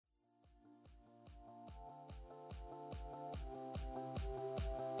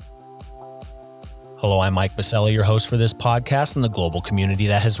Hello, I'm Mike Biselli, your host for this podcast and the global community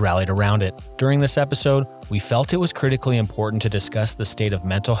that has rallied around it. During this episode, we felt it was critically important to discuss the state of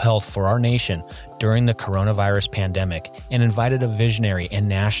mental health for our nation during the coronavirus pandemic and invited a visionary and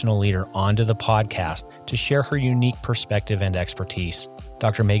national leader onto the podcast to share her unique perspective and expertise.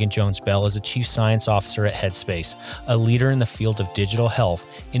 Dr. Megan Jones-Bell is a Chief Science Officer at Headspace, a leader in the field of digital health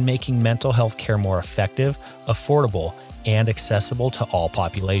in making mental health care more effective, affordable, and accessible to all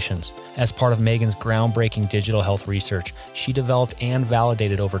populations. As part of Megan's groundbreaking digital health research, she developed and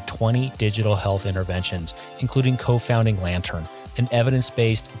validated over 20 digital health interventions, including co-founding Lantern, an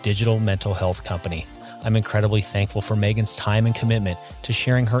evidence-based digital mental health company. I'm incredibly thankful for Megan's time and commitment to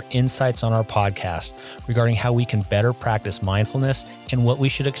sharing her insights on our podcast regarding how we can better practice mindfulness and what we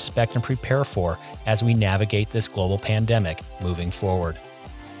should expect and prepare for as we navigate this global pandemic moving forward.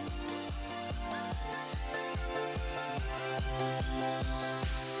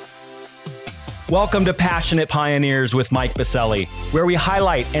 Welcome to Passionate Pioneers with Mike Biselli, where we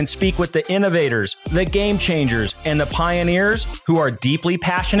highlight and speak with the innovators, the game changers, and the pioneers who are deeply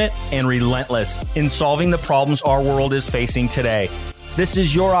passionate and relentless in solving the problems our world is facing today. This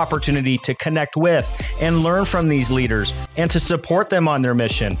is your opportunity to connect with and learn from these leaders and to support them on their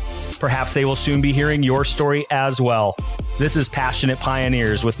mission. Perhaps they will soon be hearing your story as well. This is Passionate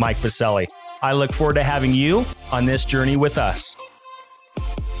Pioneers with Mike Biselli. I look forward to having you on this journey with us.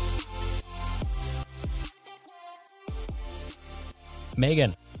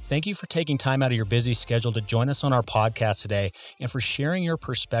 Megan, thank you for taking time out of your busy schedule to join us on our podcast today and for sharing your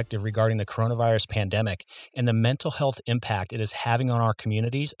perspective regarding the coronavirus pandemic and the mental health impact it is having on our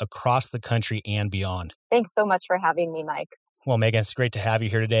communities across the country and beyond. Thanks so much for having me, Mike. Well, Megan, it's great to have you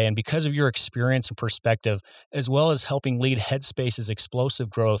here today. And because of your experience and perspective, as well as helping lead Headspace's explosive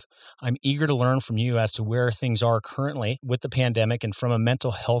growth, I'm eager to learn from you as to where things are currently with the pandemic and from a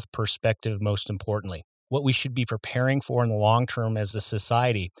mental health perspective, most importantly, what we should be preparing for in the long term as a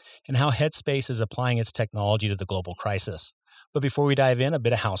society, and how Headspace is applying its technology to the global crisis. But before we dive in, a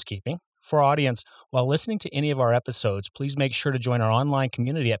bit of housekeeping. For our audience, while listening to any of our episodes, please make sure to join our online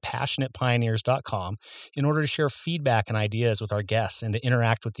community at passionatepioneers.com in order to share feedback and ideas with our guests and to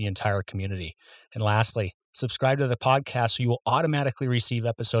interact with the entire community. And lastly, subscribe to the podcast so you will automatically receive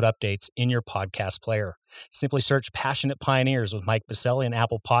episode updates in your podcast player. Simply search Passionate Pioneers with Mike Biselli in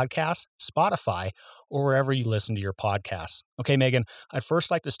Apple Podcasts, Spotify, or wherever you listen to your podcasts. Okay, Megan, I'd first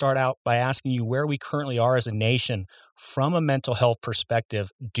like to start out by asking you where we currently are as a nation from a mental health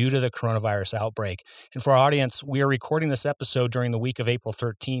perspective due to the coronavirus outbreak. And for our audience, we are recording this episode during the week of April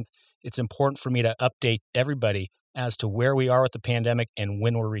 13th. It's important for me to update everybody as to where we are with the pandemic and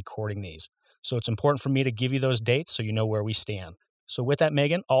when we're recording these. So it's important for me to give you those dates so you know where we stand. So with that,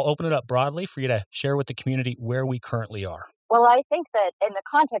 Megan, I'll open it up broadly for you to share with the community where we currently are. Well, I think that in the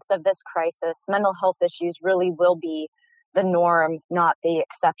context of this crisis, mental health issues really will be the norm, not the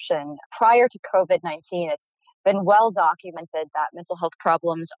exception. Prior to COVID-19, it's been well documented that mental health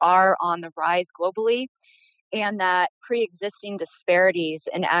problems are on the rise globally and that pre-existing disparities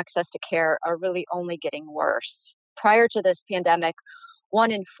in access to care are really only getting worse. Prior to this pandemic, 1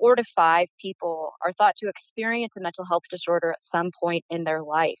 in 4 to 5 people are thought to experience a mental health disorder at some point in their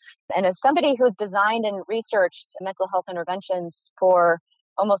life. And as somebody who's designed and researched mental health interventions for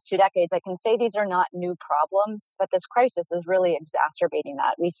almost 2 decades, I can say these are not new problems, but this crisis is really exacerbating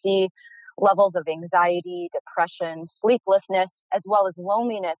that. We see levels of anxiety, depression, sleeplessness, as well as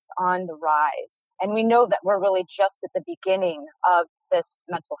loneliness on the rise. And we know that we're really just at the beginning of this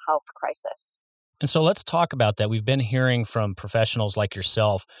mental health crisis. And so let's talk about that. We've been hearing from professionals like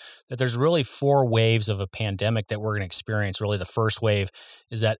yourself that there's really 4 waves of a pandemic that we're going to experience. Really, the first wave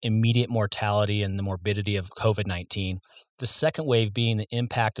is that immediate mortality and the morbidity of COVID-19. The second wave being the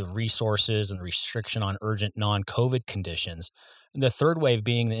impact of resources and restriction on urgent non-COVID conditions. And the third wave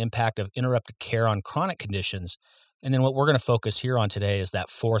being the impact of interrupted care on chronic conditions. And then what we're going to focus here on today is that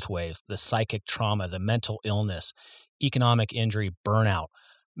fourth wave, the psychic trauma, the mental illness, economic injury, burnout.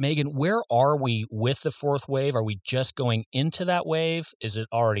 Megan, where are we with the fourth wave? Are we just going into that wave? Is it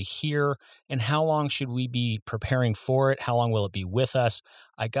already here? And how long should we be preparing for it? How long will it be with us?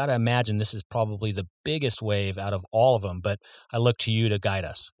 I got to imagine this is probably the biggest wave out of all of them, but I look to you to guide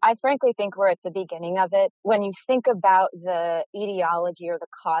us. I frankly think we're at the beginning of it. When you think about the etiology or the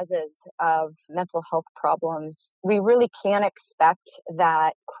causes of mental health problems, we really can't expect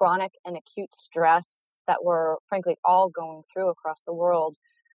that chronic and acute stress that we're frankly all going through across the world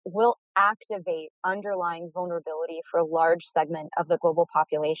will activate underlying vulnerability for a large segment of the global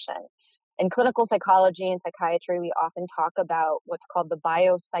population. In clinical psychology and psychiatry, we often talk about what's called the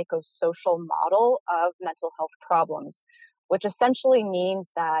biopsychosocial model of mental health problems, which essentially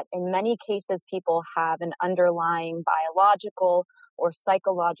means that in many cases, people have an underlying biological or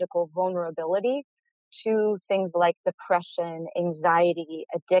psychological vulnerability to things like depression, anxiety,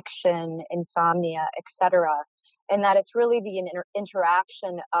 addiction, insomnia, etc. And that it's really the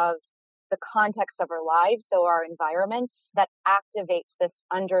interaction of the context of our lives, so our environment, that activates this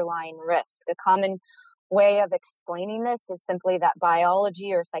underlying risk. A common way of explaining this is simply that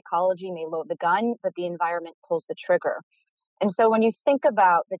biology or psychology may load the gun, but the environment pulls the trigger. And so when you think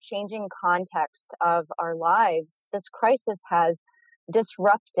about the changing context of our lives, this crisis has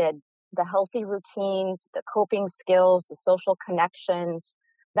disrupted the healthy routines, the coping skills, the social connections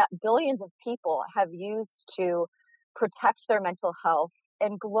that billions of people have used to protect their mental health.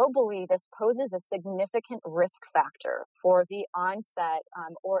 And globally, this poses a significant risk factor for the onset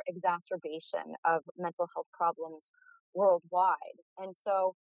or exacerbation of mental health problems worldwide. And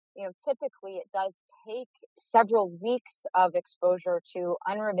so, typically it does take several weeks of exposure to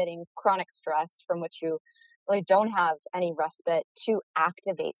unremitting chronic stress from which you really don't have any respite to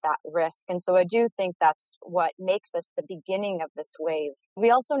activate that risk. And so I do think that's what makes us the beginning of this wave. We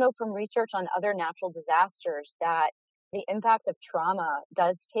also know from research on other natural disasters that the impact of trauma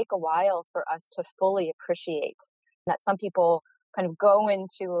does take a while for us to fully appreciate. That some people kind of go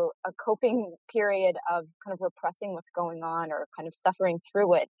into a coping period of kind of repressing what's going on or kind of suffering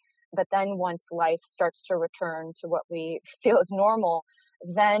through it. But then once life starts to return to what we feel is normal,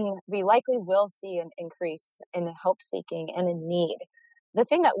 then we likely will see an increase in help seeking and in need. The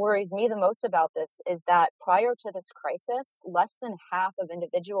thing that worries me the most about this is that prior to this crisis, less than half of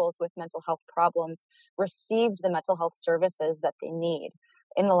individuals with mental health problems received the mental health services that they need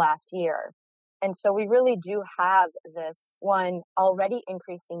in the last year. And so we really do have this one already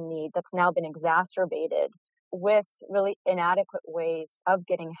increasing need that's now been exacerbated with really inadequate ways of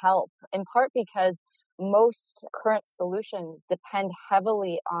getting help, in part because most current solutions depend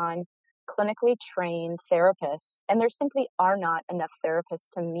heavily on clinically trained therapists, and there simply are not enough therapists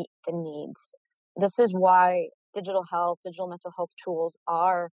to meet the needs. This is why digital health, digital mental health tools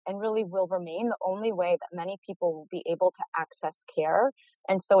are and really will remain the only way that many people will be able to access care.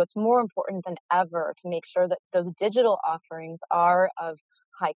 And so it's more important than ever to make sure that those digital offerings are of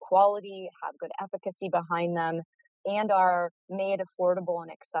high quality, have good efficacy behind them, and are made affordable and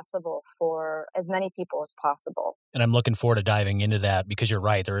accessible for as many people as possible. And I'm looking forward to diving into that because you're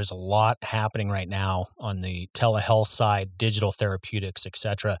right. There is a lot happening right now on the telehealth side, digital therapeutics, et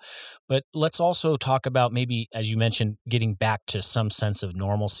cetera. But let's also talk about maybe, as you mentioned, getting back to some sense of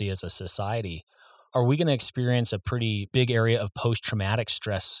normalcy as a society. Are we going to experience a pretty big area of post-traumatic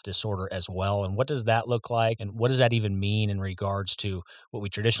stress disorder as well? And what does that look like? And what does that even mean in regards to what we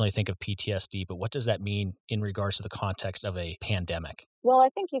traditionally think of PTSD? But what does that mean in regards to the context of a pandemic? Well, I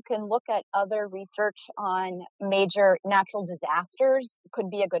think you can look at other research on major natural disasters, could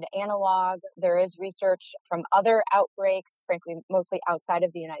be a good analog. There is research from other outbreaks, frankly, mostly outside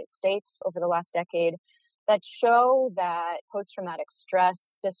of the United States over the last decade, that show that post-traumatic stress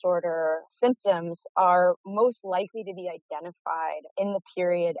disorder symptoms are most likely to be identified in the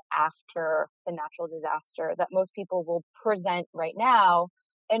period after the natural disaster, that most people will present right now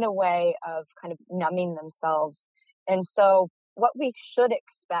in a way of kind of numbing themselves. And so what we should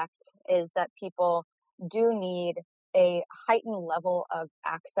expect is that people do need a heightened level of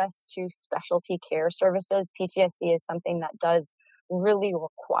access to specialty care services. PTSD is something that does really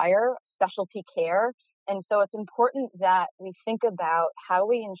require specialty care. And so it's important that we think about how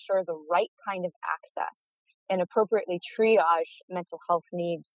we ensure the right kind of access and appropriately triage mental health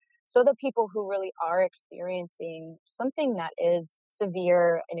needs so that people who really are experiencing something that is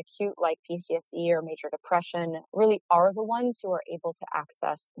severe and acute like PTSD or major depression really are the ones who are able to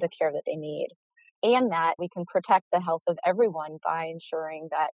access the care that they need. And that we can protect the health of everyone by ensuring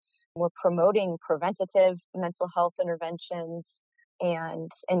that we're promoting preventative mental health interventions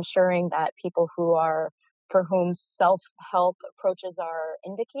and ensuring that people for whom self-help approaches are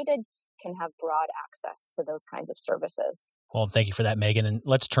indicated can have broad access to those kinds of services. Well, thank you for that, Megan. And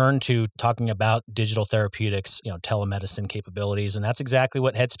let's turn to talking about digital therapeutics, telemedicine capabilities. And that's exactly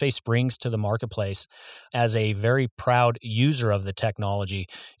what Headspace brings to the marketplace. As a very proud user of the technology,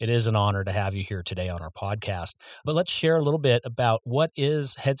 it is an honor to have you here today on our podcast. But let's share a little bit about what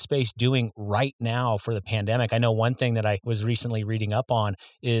is Headspace doing right now for the pandemic. I know one thing that I was recently reading up on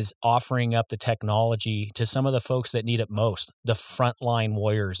is offering up the technology to some of the folks that need it most, the frontline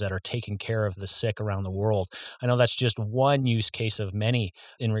warriors that are taking care of the sick around the world. I know that's just one use case of many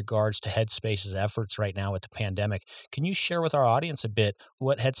in regards to Headspace's efforts right now with the pandemic. Can you share with our audience a bit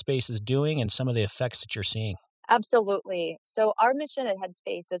what Headspace is doing and some of the effects that you're seeing? Absolutely. So our mission at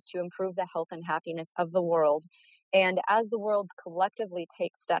Headspace is to improve the health and happiness of the world. And as the world collectively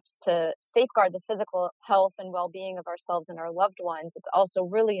takes steps to safeguard the physical health and well being of ourselves and our loved ones, it's also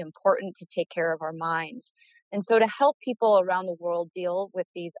really important to take care of our minds. And so, to help people around the world deal with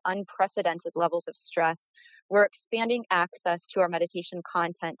these unprecedented levels of stress, we're expanding access to our meditation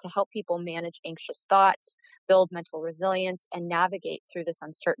content to help people manage anxious thoughts, build mental resilience, and navigate through this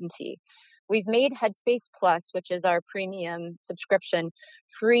uncertainty. We've made Headspace Plus, which is our premium subscription,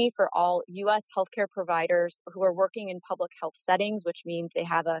 free for all US healthcare providers who are working in public health settings, which means they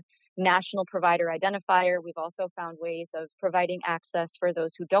have a national provider identifier. We've also found ways of providing access for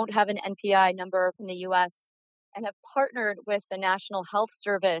those who don't have an NPI number in the US, and have partnered with the National Health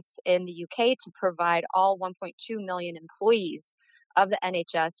Service in the UK to provide all 1.2 million employees of the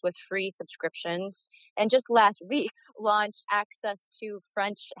NHS with free subscriptions. And just last week, launched access to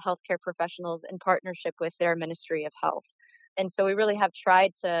French healthcare professionals in partnership with their Ministry of Health. And so we really have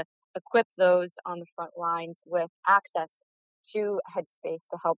tried to equip those on the front lines with access to Headspace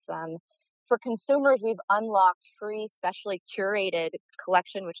to help them. For consumers, we've unlocked free, specially curated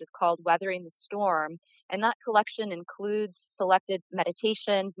collection, which is called Weathering the Storm. And that collection includes selected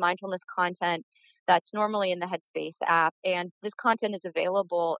meditations, mindfulness content that's normally in the Headspace app. And this content is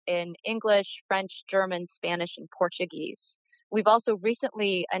available in English, French, German, Spanish, and Portuguese. We've also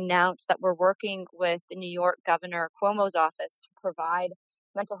recently announced that we're working with the New York Governor Cuomo's office to provide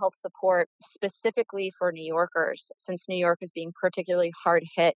mental health support specifically for New Yorkers, since New York is being particularly hard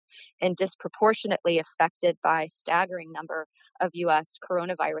hit and disproportionately affected by a staggering number of US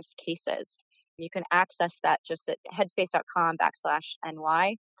coronavirus cases. You can access that just at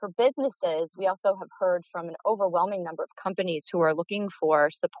headspace.com/NY. For businesses, we also have heard from an overwhelming number of companies who are looking for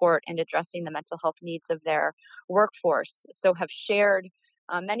support in addressing the mental health needs of their workforce. So have shared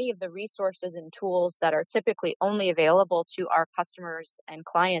many of the resources and tools that are typically only available to our customers and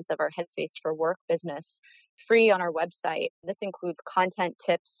clients of our Headspace for Work business free on our website. This includes content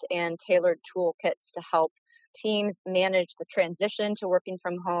tips and tailored toolkits to help teams manage the transition to working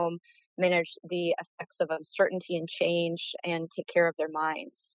from home, manage the effects of uncertainty and change, and take care of their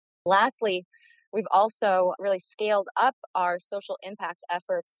minds. Lastly, we've also really scaled up our social impact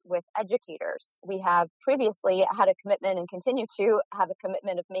efforts with educators. We have previously had a commitment and continue to have a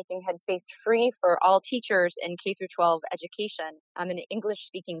commitment of making Headspace free for all teachers in K through 12 education in English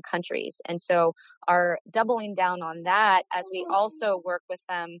speaking countries. And so are doubling down on that as we also work with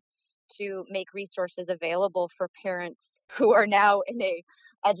them to make resources available for parents who are now in a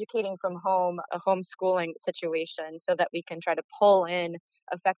educating from home, a homeschooling situation, so that we can try to pull in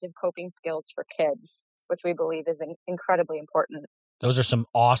effective coping skills for kids, which we believe is incredibly important. Those are some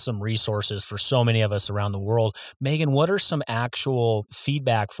awesome resources for so many of us around the world. Megan, what are some actual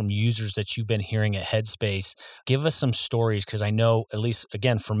feedback from users that you've been hearing at Headspace? Give us some stories, because I know, at least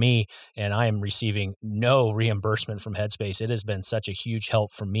again for me, and I am receiving no reimbursement from Headspace. It has been such a huge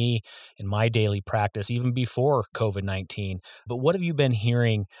help for me in my daily practice, even before COVID-19. But what have you been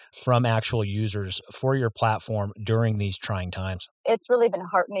hearing from actual users for your platform during these trying times? It's really been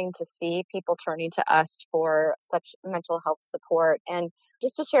heartening to see people turning to us for such mental health support. And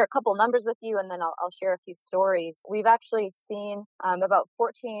just to share a couple numbers with you, and then I'll share a few stories. We've actually seen about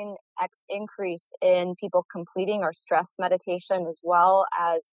 14x increase in people completing our stress meditation, as well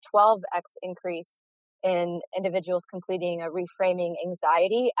as 12x increase in individuals completing a reframing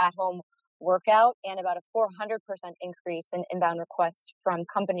anxiety at home workout, and about a 400% increase in inbound requests from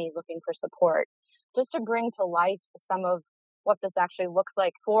companies looking for support. Just to bring to life some of what this actually looks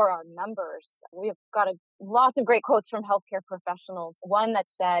like for our members, we've got lots of great quotes from healthcare professionals. One that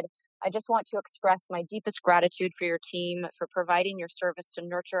said, "I just want to express my deepest gratitude for your team for providing your service to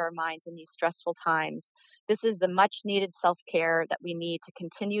nurture our minds in these stressful times. This is the much needed self-care that we need to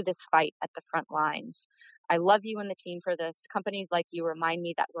continue this fight at the front lines. I love you and the team for this. Companies like you remind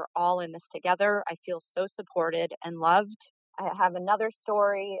me that we're all in this together. I feel so supported and loved." I have another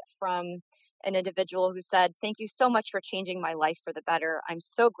story from an individual who said, "Thank you so much for changing my life for the better. I'm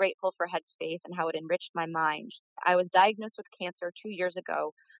so grateful for Headspace and how it enriched my mind. I was diagnosed with cancer 2 years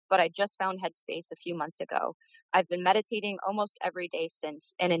ago, but I just found Headspace a few months ago. I've been meditating almost every day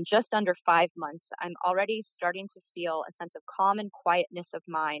since, and in just under 5 months, I'm already starting to feel a sense of calm and quietness of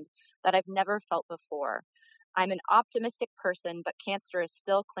mind that I've never felt before. I'm an optimistic person, but cancer is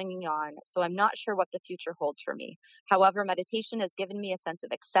still clinging on, so I'm not sure what the future holds for me. However, meditation has given me a sense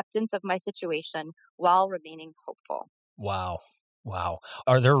of acceptance of my situation while remaining hopeful." Wow. Wow.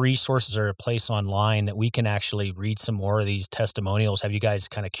 Are there resources or a place online that we can actually read some more of these testimonials? Have you guys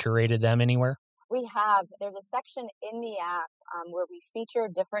kind of curated them anywhere? We have. There's a section in the app where we feature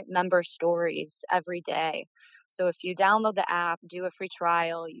different member stories every day. So if you download the app, do a free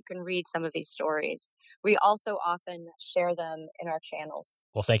trial, you can read some of these stories. We also often share them in our channels.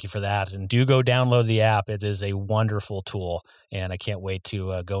 Well, thank you for that. And do go download the app. It is a wonderful tool. And I can't wait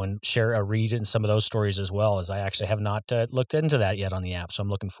to go and share a read in some of those stories as well, as I actually have not looked into that yet on the app. So I'm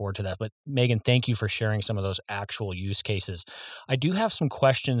looking forward to that. But Megan, thank you for sharing some of those actual use cases. I do have some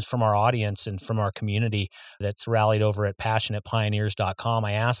questions from our audience and from our community that's rallied over at passionatepioneers.com.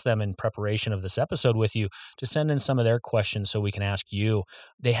 I asked them in preparation of this episode with you to send in some of their questions so we can ask you.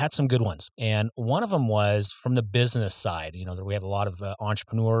 They had some good ones. And one of them was from the business side. We have a lot of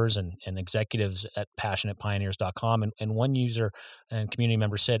entrepreneurs and executives at passionatepioneers.com. And one user and community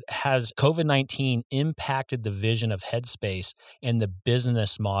member said, has COVID-19 impacted the vision of Headspace and the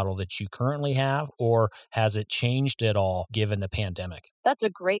business model that you currently have, or has it changed at all given the pandemic? That's a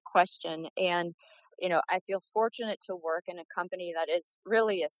great question. And I feel fortunate to work in a company that is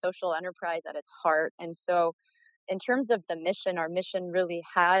really a social enterprise at its heart. And so in terms of the mission, our mission really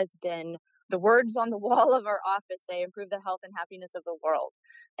has been the words on the wall of our office say, improve the health and happiness of the world.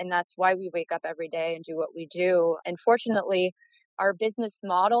 And that's why we wake up every day and do what we do. And fortunately, our business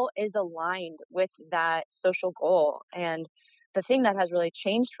model is aligned with that social goal. And the thing that has really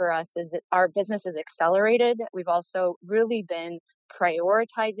changed for us is that our business is accelerated. We've also really been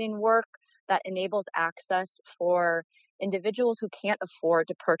prioritizing work that enables access for individuals who can't afford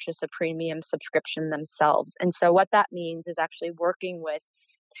to purchase a premium subscription themselves. And so what that means is actually working with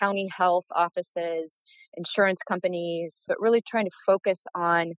county health offices, insurance companies, but really trying to focus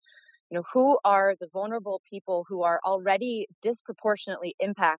on who are the vulnerable people who are already disproportionately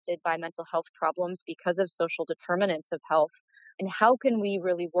impacted by mental health problems because of social determinants of health, and how can we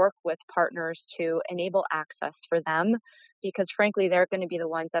really work with partners to enable access for them, because frankly, they're going to be the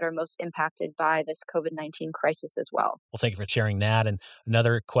ones that are most impacted by this COVID-19 crisis as well. Well, thank you for sharing that. And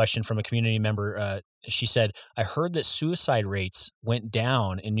another question from a community member, she said, I heard that suicide rates went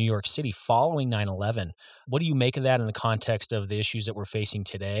down in New York City following 9/11. What do you make of that in the context of the issues that we're facing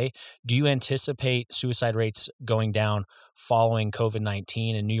today? Do you anticipate suicide rates going down following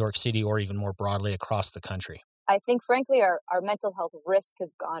COVID-19 in New York City or even more broadly across the country? I think, frankly, our mental health risk has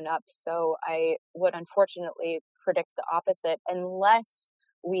gone up. So I would unfortunately predict the opposite unless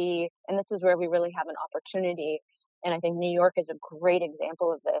and this is where we really have an opportunity. And I think New York is a great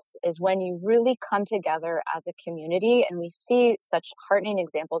example of this, is when you really come together as a community. And we see such heartening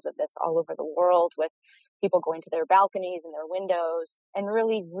examples of this all over the world, with people going to their balconies and their windows and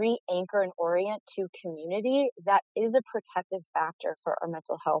really re-anchor and orient to community. That is a protective factor for our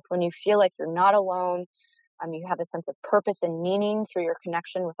mental health. When you feel like you're not alone, you have a sense of purpose and meaning through your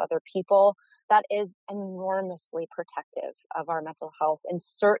connection with other people. That is enormously protective of our mental health and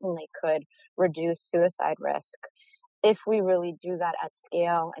certainly could reduce suicide risk if we really do that at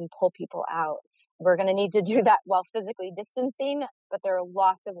scale and pull people out. We're going to need to do that while physically distancing, but there are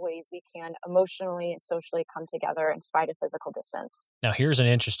lots of ways we can emotionally and socially come together in spite of physical distance. Now, here's an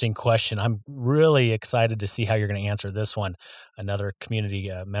interesting question. I'm really excited to see how you're going to answer this one. Another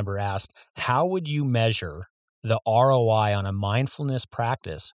community member asked, how would you measure the ROI on a mindfulness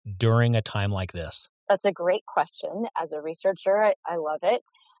practice during a time like this? That's a great question. As a researcher, I love it.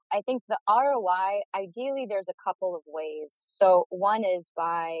 I think the ROI, ideally, there's a couple of ways. So one is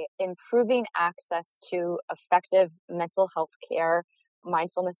by improving access to effective mental health care,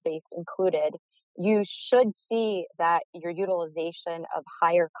 mindfulness-based included. You should see that your utilization of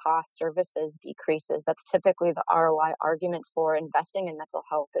higher cost services decreases. That's typically the ROI argument for investing in mental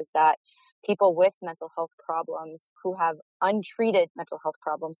health, is that people with mental health problems who have untreated mental health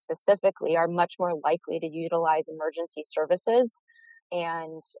problems specifically are much more likely to utilize emergency services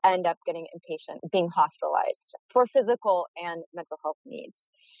and end up getting inpatient, being hospitalized for physical and mental health needs.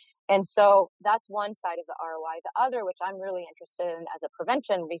 And so that's one side of the ROI. The other, which I'm really interested in as a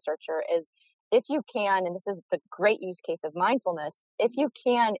prevention researcher, is if you can, and this is the great use case of mindfulness, if you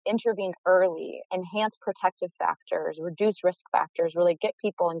can intervene early, enhance protective factors, reduce risk factors, really get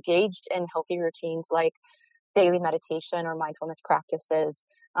people engaged in healthy routines like daily meditation or mindfulness practices,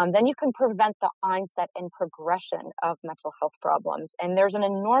 then you can prevent the onset and progression of mental health problems. And there's an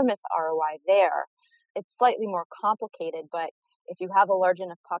enormous ROI there. It's slightly more complicated, but if you have a large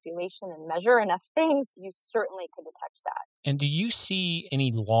enough population and measure enough things, you certainly could detect that. And do you see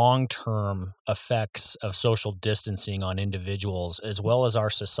any long-term effects of social distancing on individuals as well as our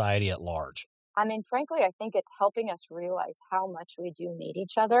society at large? I mean, frankly, I think it's helping us realize how much we do need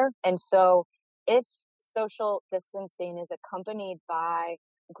each other. And so if social distancing is accompanied by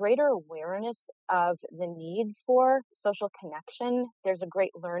greater awareness of the need for social connection, there's a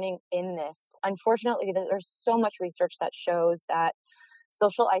great learning in this. Unfortunately, there's so much research that shows that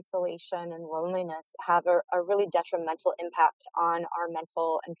social isolation and loneliness have a really detrimental impact on our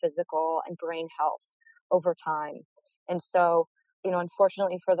mental and physical and brain health over time. And so,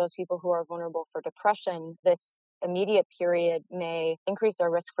 unfortunately for those people who are vulnerable for depression, this immediate period may increase their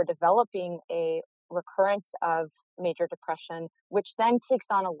risk for developing a recurrence of major depression, which then takes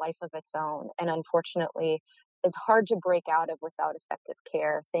on a life of its own. And unfortunately, is hard to break out of without effective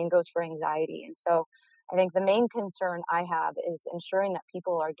care. Same goes for anxiety. And so I think the main concern I have is ensuring that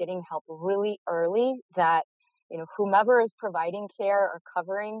people are getting help really early, that whomever is providing care or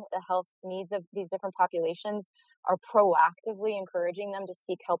covering the health needs of these different populations are proactively encouraging them to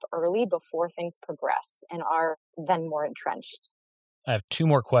seek help early before things progress and are then more entrenched. I have two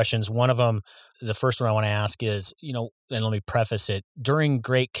more questions. One of them, the first one I want to ask is, and let me preface it, during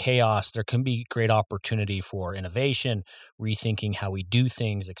great chaos, there can be great opportunity for innovation, rethinking how we do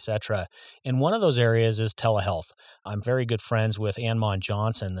things, etc. And one of those areas is telehealth. I'm very good friends with Ann Mon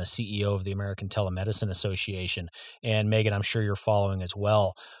Johnson, the CEO of the American Telemedicine Association. And Megan, I'm sure you're following as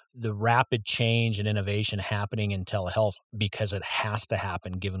well. The rapid change and innovation happening in telehealth, because it has to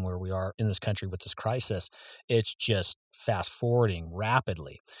happen given where we are in this country with this crisis, it's just fast forwarding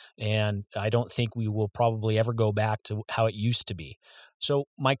rapidly. And I don't think we will probably ever go back to how it used to be. So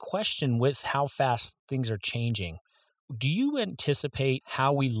my question, with how fast things are changing, do you anticipate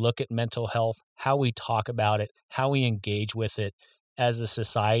how we look at mental health, how we talk about it, how we engage with it as a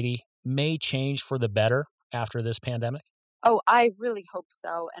society may change for the better after this pandemic? Oh, I really hope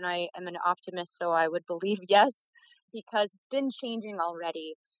so. And I am an optimist, so I would believe yes, because it's been changing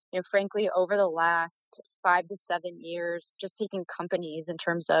already. Frankly, over the last 5 to 7 years, just taking companies in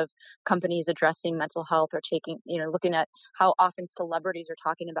terms of companies addressing mental health or looking at how often celebrities are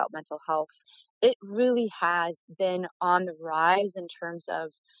talking about mental health, it really has been on the rise in terms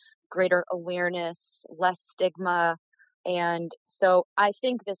of greater awareness, less stigma. And so I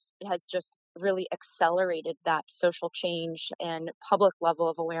think this has just really accelerated that social change and public level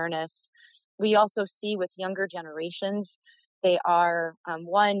of awareness. We also see with younger generations, they are,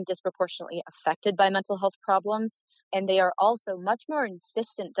 one, disproportionately affected by mental health problems, and they are also much more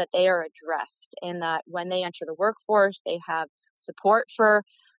insistent that they are addressed, and that when they enter the workforce, they have support for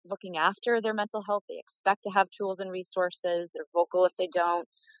looking after their mental health. They expect to have tools and resources. They're vocal if they don't.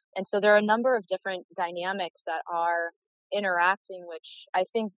 And so there are a number of different dynamics that are interacting, which I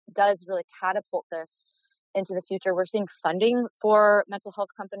think does really catapult this into the future. We're seeing funding for mental health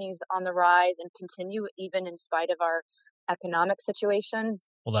companies on the rise and continue even in spite of our economic situation.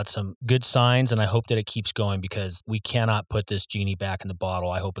 Well, that's some good signs, and I hope that it keeps going, because we cannot put this genie back in the bottle.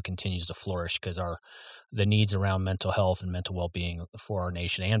 I hope it continues to flourish, because the needs around mental health and mental well-being for our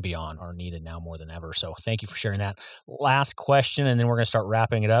nation and beyond are needed now more than ever. So thank you for sharing that. Last question, and then we're going to start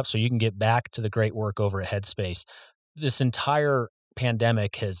wrapping it up so you can get back to the great work over at Headspace. This entire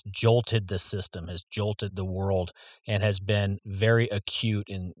pandemic has jolted the system, has jolted the world, and has been very acute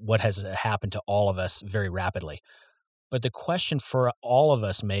in what has happened to all of us very rapidly. But the question for all of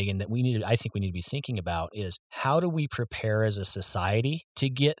us, Megan, that I think we need to be thinking about is, how do we prepare as a society to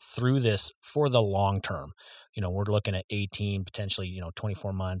get through this for the long term? We're looking at 18, potentially,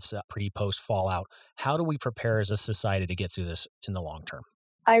 24 months post fallout. How do we prepare as a society to get through this in the long term?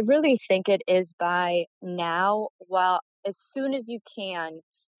 I really think it is by now, well, as soon as you can,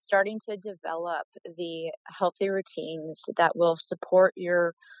 starting to develop the healthy routines that will support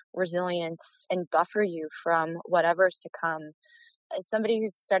your resilience and buffer you from whatever's to come. As somebody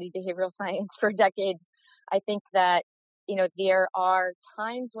who's studied behavioral science for decades, I think that, there are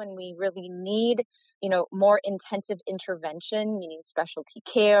times when we really need, more intensive intervention, meaning specialty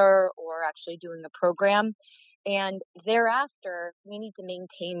care or actually doing a program. And thereafter, we need to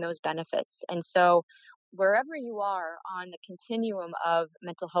maintain those benefits. And so, wherever you are on the continuum of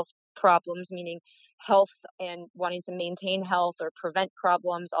mental health problems, meaning health and wanting to maintain health or prevent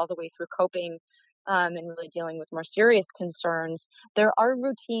problems all the way through coping, and really dealing with more serious concerns, there are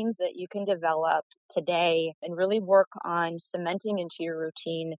routines that you can develop today and really work on cementing into your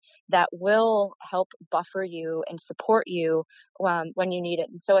routine that will help buffer you and support you when you need it.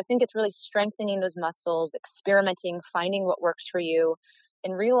 And so I think it's really strengthening those muscles, experimenting, finding what works for you,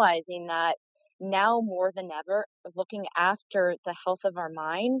 and realizing that now more than ever, looking after the health of our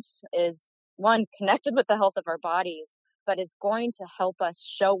minds is, one, connected with the health of our bodies, but is going to help us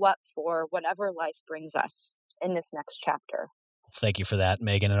show up for whatever life brings us in this next chapter. Thank you for that,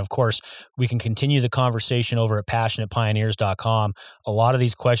 Megan. And of course, we can continue the conversation over at passionatepioneers.com. A lot of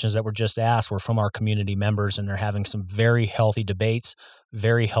these questions that were just asked were from our community members, and they're having some very healthy debates.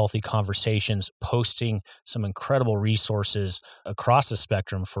 very healthy conversations, posting some incredible resources across the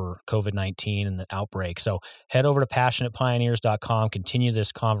spectrum for COVID-19 and the outbreak. So head over to passionatepioneers.com, continue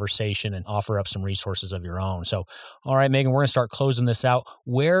this conversation, and offer up some resources of your own. So, all right, Megan, we're going to start closing this out.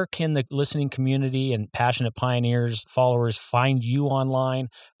 Where can the listening community and Passionate Pioneers followers find you online,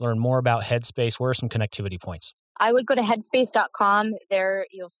 learn more about Headspace? Where are some connectivity points? I would go to headspace.com. There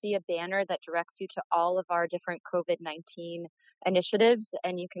you'll see a banner that directs you to all of our different COVID-19 initiatives,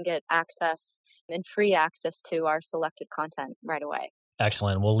 and you can get access and free access to our selected content right away.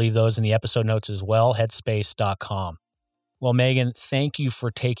 Excellent. We'll leave those in the episode notes as well, headspace.com. Well, Megan, thank you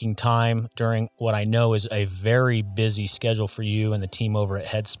for taking time during what I know is a very busy schedule for you and the team over at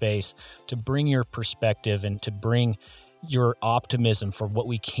Headspace to bring your perspective and to bring your optimism for what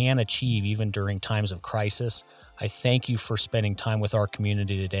we can achieve even during times of crisis. I thank you for spending time with our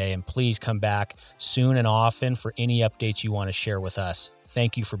community today, and please come back soon and often for any updates you want to share with us.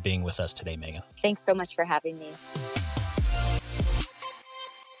 Thank you for being with us today, Megan. Thanks so much for having me.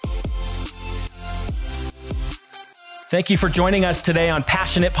 Thank you for joining us today on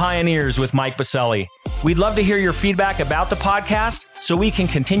Passionate Pioneers with Mike Biselli. We'd love to hear your feedback about the podcast so we can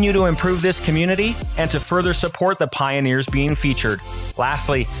continue to improve this community and to further support the pioneers being featured.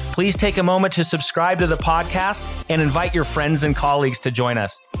 Lastly, please take a moment to subscribe to the podcast and invite your friends and colleagues to join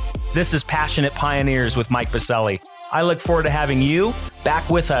us. This is Passionate Pioneers with Mike Biselli. I look forward to having you back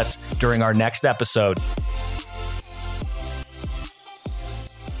with us during our next episode.